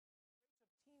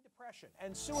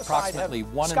And suicide have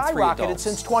one in skyrocketed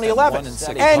since 2011.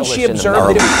 And she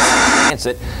observed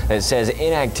that it says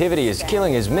inactivity is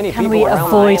killing as many people we around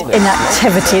avoid the world.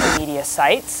 inactivity? Media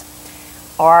sites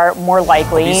are more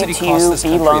likely to be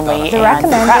lonely The and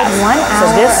recommended depressed. 1 hour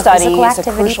so this of study physical is a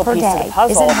activity crucial per piece of day the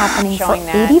puzzle, isn't happening for showing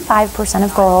that 85%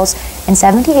 of girls and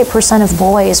 78% of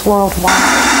boys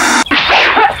worldwide.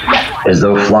 As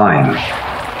though flying,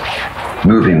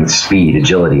 moving with speed,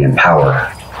 agility, and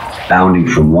power, bounding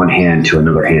from one hand to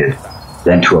another hand,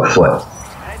 then to a foot,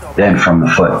 then from the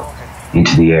foot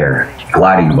into the air,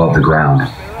 gliding above the ground,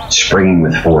 springing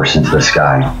with force into the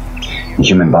sky. The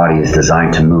human body is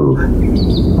designed to move.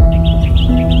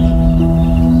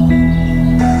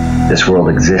 This world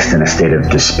exists in a state of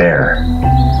despair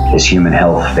as human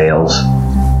health fails,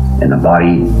 and the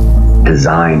body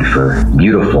designed for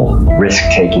beautiful,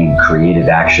 risk-taking, creative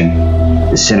action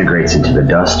disintegrates into the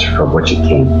dust from which it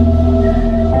came.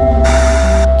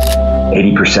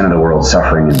 80% of the world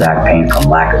suffering in back pain from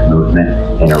lack of movement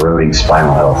and eroding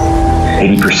spinal health.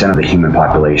 80% of the human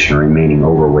population remaining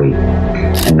overweight,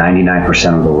 and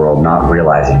 99% of the world not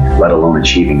realizing, let alone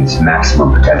achieving its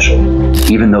maximum potential.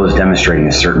 Even those demonstrating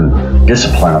a certain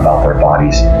discipline about their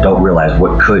bodies don't realize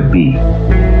what could be.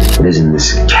 It is in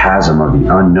this chasm of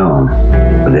the unknown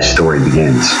where this story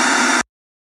begins.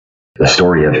 The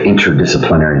story of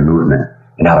interdisciplinary movement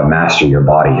and how to master your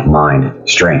body, mind,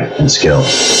 strength, and skill.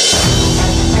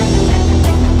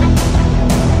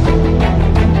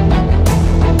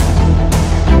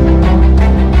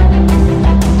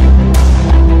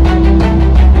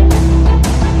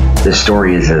 This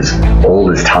story is as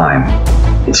old as time.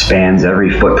 It spans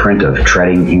every footprint of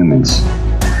treading humans.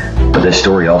 But this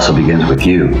story also begins with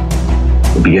you.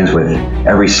 It begins with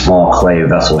every small clay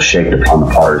vessel shaped upon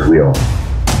the potter's wheel.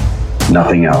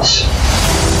 Nothing else.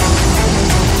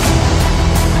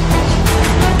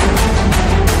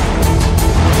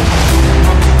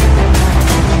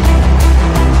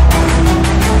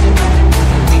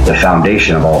 The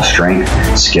foundation of all strength,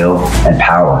 skill, and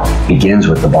power begins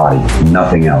with the body,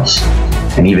 nothing else.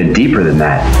 And even deeper than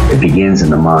that, it begins in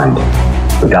the mind.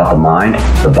 Without the mind,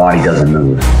 the body doesn't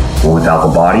move. And without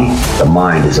the body, the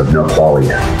mind is of no quality.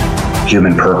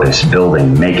 Human purpose,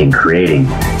 building, making, creating,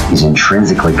 is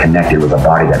intrinsically connected with a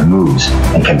body that moves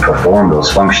and can perform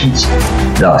those functions.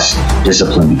 Thus,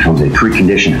 discipline becomes a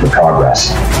precondition for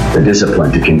progress. The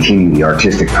discipline to continue the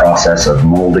artistic process of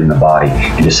molding the body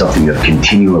into something of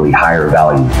continually higher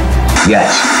value. Yet,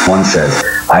 one says,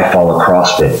 I follow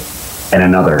CrossFit, and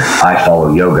another, I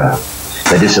follow yoga.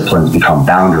 The disciplines become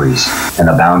boundaries, and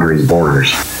the boundaries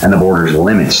borders, and the borders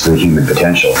limits to the human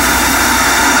potential.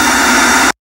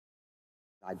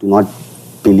 I do not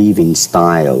believe in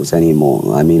styles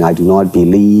anymore. I mean, I do not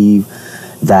believe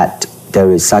that there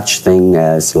is such thing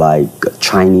as like a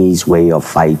Chinese way of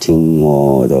fighting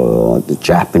or the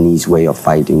Japanese way of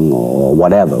fighting or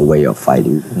whatever way of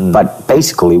fighting. But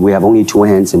basically, we have only 2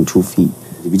 hands and 2 feet.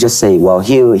 If you just say, well,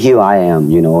 here I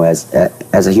am, you know, as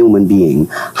a human being,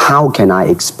 how can I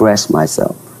express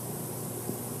myself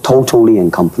totally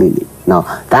and completely? Now,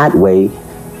 that way,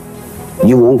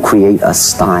 you won't create a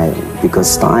style, because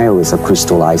style is a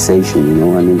crystallization, you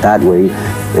know. I mean, that way,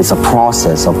 it's a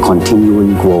process of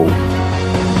continuing growth.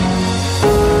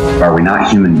 Are we not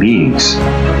human beings?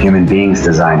 Human beings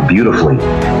designed beautifully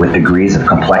with degrees of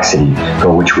complexity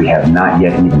for which we have not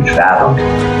yet even fathomed.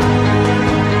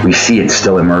 We see it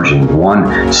still emerging,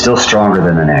 one still stronger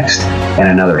than the next, and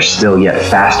another still yet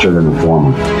faster than the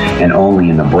former. And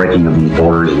only in the breaking of these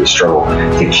borders of the struggle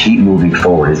to keep moving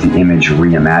forward is the image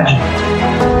reimagined.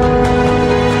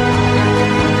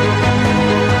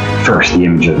 First, the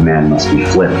image of man must be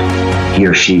flipped. He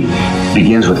or she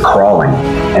begins with crawling,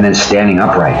 and then standing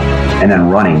upright, and then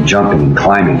running, jumping, and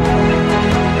climbing.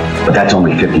 But that's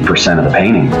only 50% of the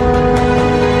painting.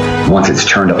 Once it's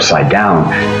turned upside down,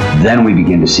 then we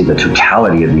begin to see the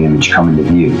totality of the image come into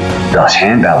view, thus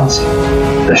hand balancing,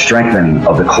 the strengthening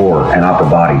of the core and upper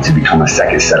body to become a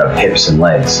second set of hips and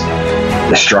legs.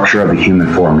 The structure of the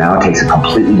human form now takes a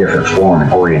completely different form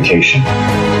and orientation.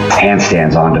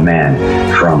 Handstands on demand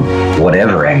from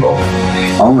whatever angle.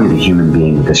 Only the human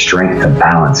being with the strength to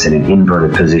balance in an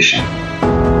inverted position,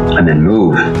 and then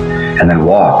move, and then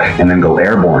walk, and then go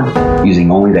airborne, using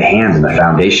only the hands and the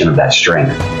foundation of that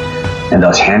strength. And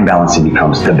thus hand balancing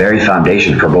becomes the very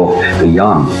foundation for both the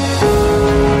young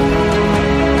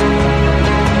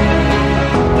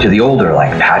to the older,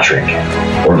 like Patrick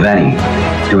or Vinny,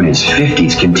 who in his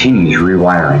 50s continues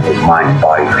rewiring his mind and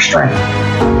body for strength.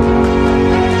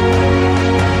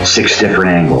 6 different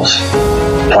angles: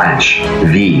 planche,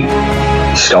 V,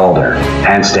 stalder,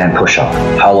 handstand push-up,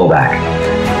 hollow back.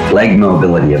 leg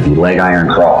mobility of the leg iron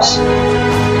crawls.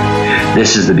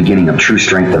 This is the beginning of true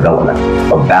strength development,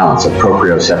 of balance, of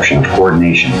proprioception, of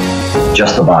coordination.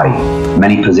 Just the body.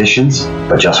 Many positions,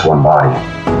 but just one body.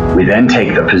 We then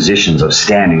take the positions of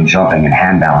standing, jumping, and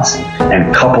hand balancing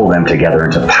and couple them together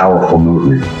into powerful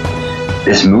movement.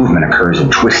 This movement occurs in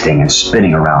twisting and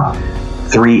spinning around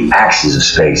 3 axes of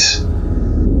space.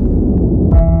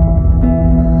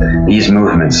 These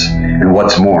movements, and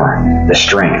what's more, the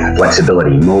strength,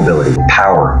 flexibility, mobility,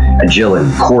 power, agility,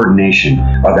 coordination,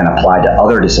 are then applied to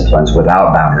other disciplines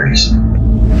without boundaries.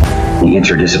 The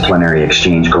interdisciplinary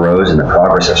exchange grows and the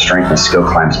progress of strength and skill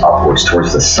climbs upwards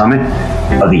towards the summit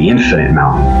of the infinite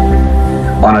mountain,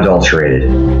 unadulterated,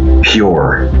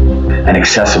 pure, and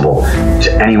accessible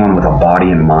to anyone with a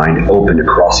body and mind open to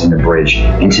crossing the bridge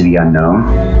into the unknown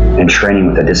and training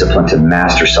with the discipline to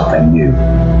master something new.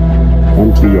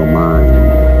 Empty your mind.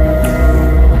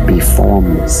 Be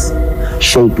formless,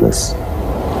 shapeless,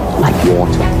 like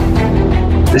water.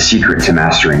 The secret to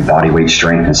mastering bodyweight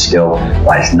strength and skill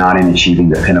lies not in achieving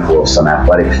the pinnacle of some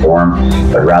athletic form,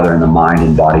 but rather in the mind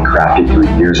and body crafted through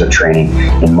years of training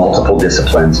in multiple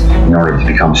disciplines in order to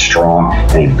become strong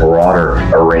in a broader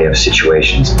array of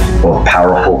situations, both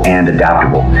powerful and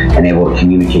adaptable, and able to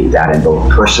communicate that in both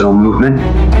personal movement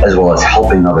as well as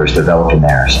helping others develop in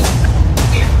theirs.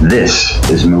 This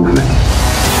is movement.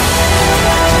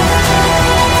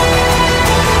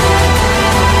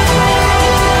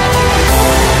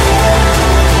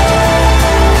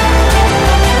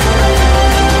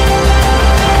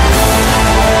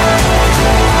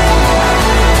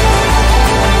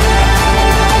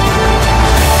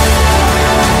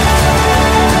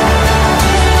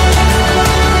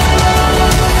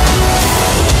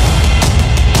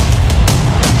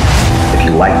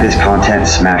 Like this content,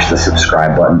 smash the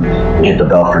subscribe button and hit the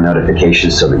bell for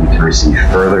notifications so that you can receive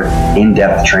further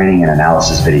in-depth training and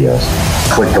analysis videos.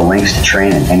 Click the links to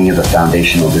train in any of the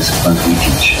foundational disciplines we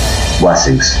teach.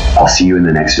 Blessings. I'll see you in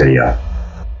the next video.